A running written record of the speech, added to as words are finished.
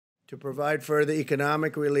To provide further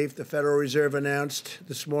economic relief, the Federal Reserve announced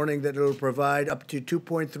this morning that it will provide up to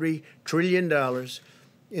 $2.3 trillion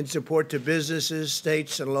in support to businesses,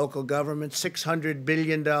 states, and local governments. $600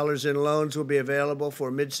 billion in loans will be available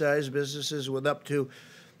for mid-sized businesses with up to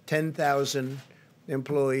 10,000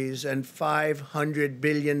 employees, and $500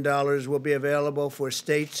 billion will be available for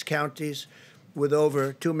states, counties with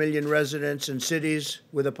over 2 million residents, and cities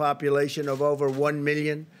with a population of over 1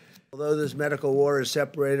 million. Although this medical war has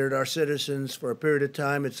separated our citizens for a period of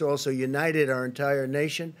time, it's also united our entire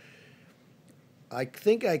nation. I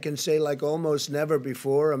think I can say, like almost never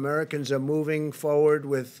before, Americans are moving forward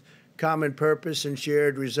with common purpose and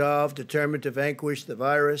shared resolve, determined to vanquish the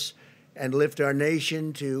virus and lift our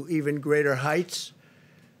nation to even greater heights.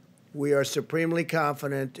 We are supremely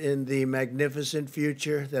confident in the magnificent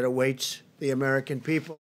future that awaits the American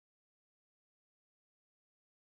people.